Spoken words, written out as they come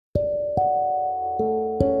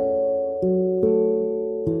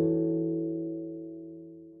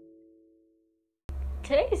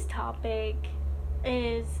topic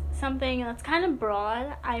is something that's kind of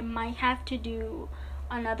broad. I might have to do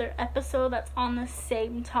another episode that's on the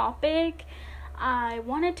same topic. I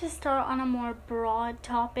wanted to start on a more broad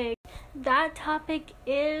topic. That topic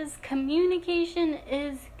is communication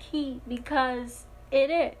is key, because it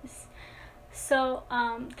is. So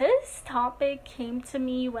this topic came to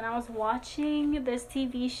me when I was watching this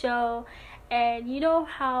TV show, and you know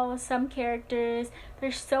how some characters,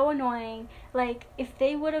 they're so annoying. Like, if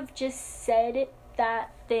they would have just said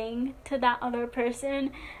that thing to that other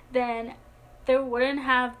person, then there wouldn't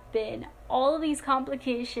have been all of these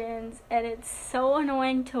complications, and it's so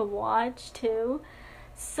annoying to watch too.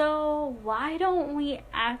 So why don't we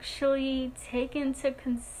actually take into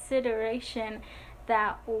consideration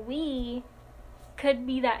that we could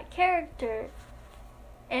be that character,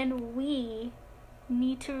 and we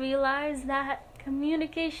need to realize that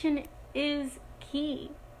communication is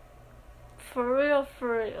key. For real,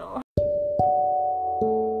 for real.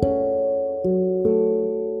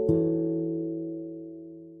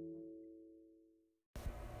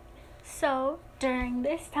 So, during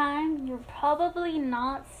this time, you're probably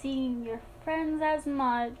not seeing your friends as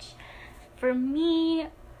much. For me,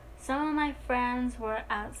 some of my friends were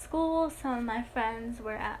at school, some of my friends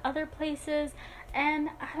were at other places, and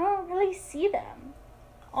I don't really see them.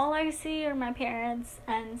 All I see are my parents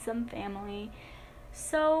and some family.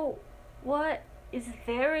 So, what is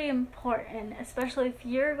very important, especially if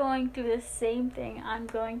you're going through the same thing I'm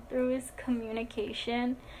going through, is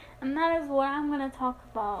communication. And that is what I'm going to talk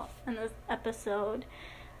about in this episode.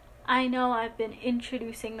 I know I've been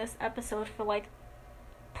introducing this episode for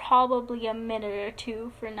probably a minute or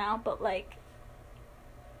two for now, but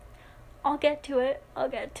I'll get to it.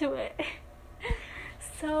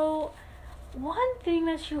 So, one thing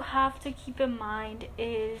that you have to keep in mind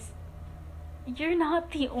is you're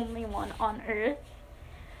not the only one on earth.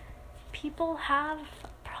 People have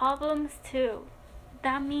problems too.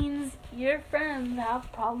 That means your friends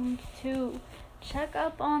have problems too. Check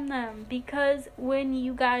up on them, because when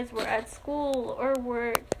you guys were at school or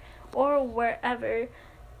work or wherever,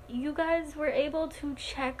 you guys were able to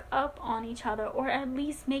check up on each other, or at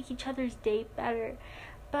least make each other's day better.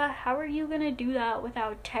 But how are you going to do that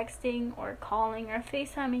without texting or calling or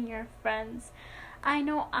FaceTiming your friends? I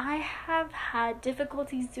know I have had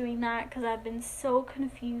difficulties doing that because I've been so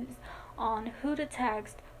confused on who to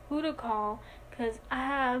text, who to call, because I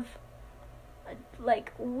have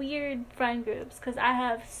weird friend groups, because I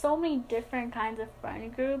have so many different kinds of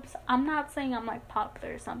friend groups. I'm not saying I'm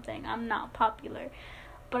popular or something. I'm not popular.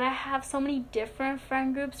 But I have so many different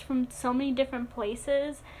friend groups from so many different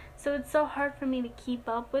places, so it's so hard for me to keep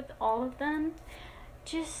up with all of them.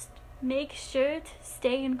 Just make sure to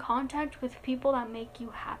stay in contact with people that make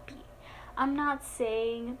you happy. I'm not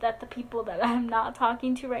saying that the people that I'm not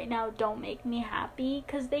talking to right now don't make me happy,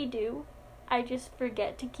 because they do. I just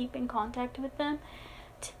forget to keep in contact with them.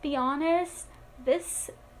 To be honest, this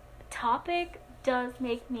topic does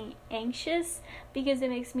make me anxious, because it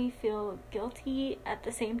makes me feel guilty at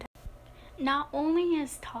the same time. Not only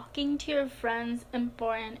is talking to your friends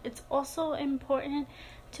important, it's also important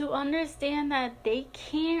to understand that they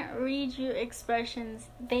can't read your expressions.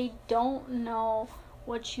 They don't know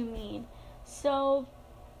what you mean. So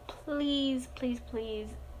please,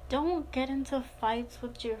 don't get into fights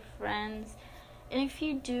with your friends. And if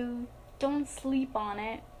you do, don't sleep on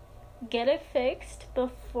it. Get it fixed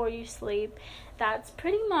before you sleep. That's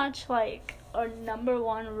pretty much our number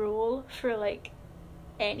one rule for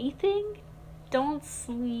anything. Don't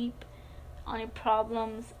sleep on your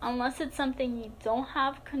problems unless it's something you don't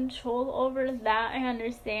have control over. That I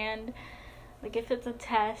understand. If it's a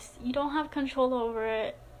test, you don't have control over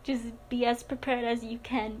it. Just be as prepared as you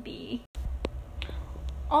can be.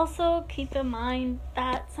 Also, keep in mind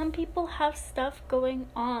that some people have stuff going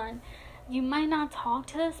on. You might not talk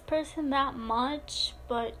to this person that much,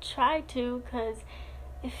 but try to, because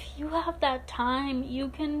if you have that time, you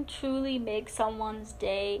can truly make someone's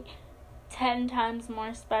day 10 times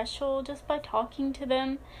more special just by talking to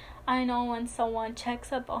them. I know when someone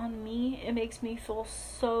checks up on me, it makes me feel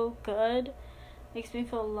so good. It makes me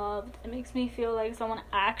feel loved. It makes me feel like someone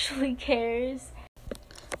actually cares.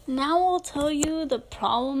 Now I'll tell you the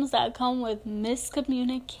problems that come with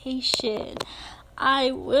miscommunication.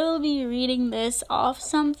 I will be reading this off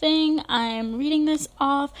something. I am reading this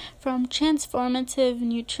off from Transformative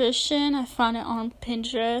Nutrition. I found it on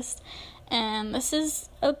Pinterest. And this is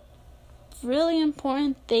a really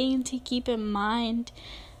important thing to keep in mind.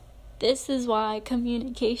 This is why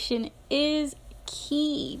communication is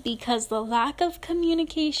key, because the lack of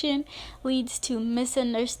communication leads to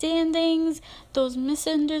misunderstandings. Those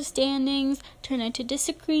misunderstandings turn into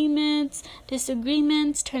disagreements.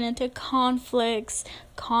 Disagreements turn into conflicts.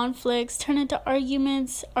 Conflicts turn into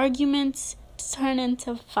arguments. Arguments turn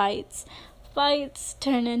into fights. Fights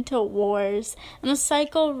turn into wars. And the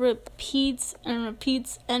cycle repeats and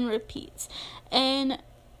repeats and repeats. And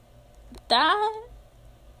that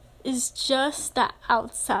is just the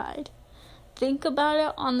outside. Think about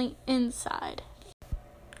it on the inside.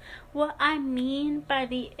 What I mean by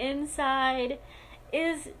the inside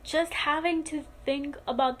is just having to think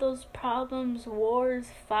about those problems,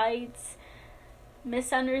 wars, fights,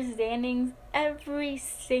 misunderstandings every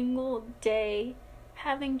single day.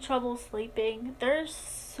 Having trouble sleeping. There's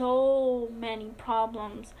so many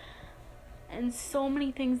problems and so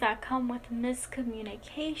many things that come with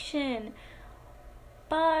miscommunication.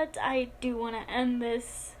 But I do want to end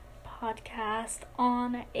this podcast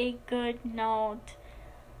on a good note.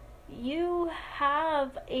 You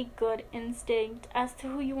have a good instinct as to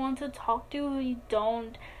who you want to talk to, who you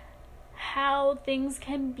don't, how things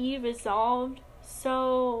can be resolved.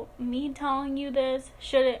 So me telling you this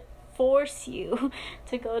shouldn't force you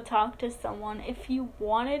to go talk to someone. If you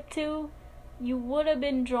wanted to, you would have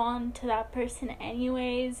been drawn to that person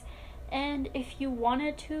anyways. And if you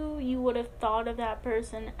wanted to, you would have thought of that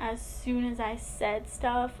person as soon as I said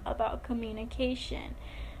stuff about communication.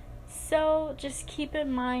 So just keep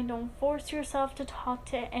in mind, don't force yourself to talk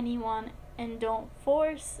to anyone, and don't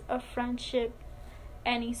force a friendship,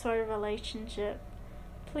 any sort of relationship.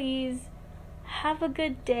 Please have a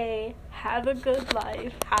good day, have a good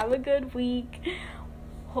life, have a good week.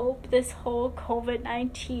 Hope this whole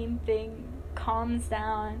COVID-19 thing calms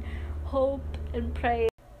down. Hope and pray.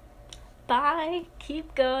 Bye.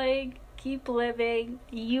 Keep going. Keep living.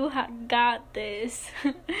 You got this.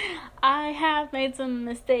 I have made some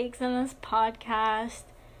mistakes in this podcast,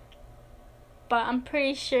 but I'm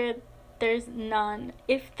pretty sure there's none.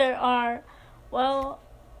 If there are, well,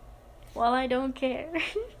 I don't care.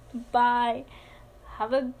 Bye.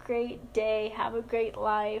 Have a great day. Have a great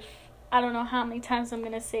life. I don't know how many times I'm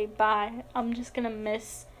going to say bye. I'm just going to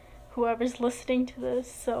miss whoever's listening to this.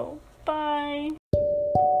 So, bye.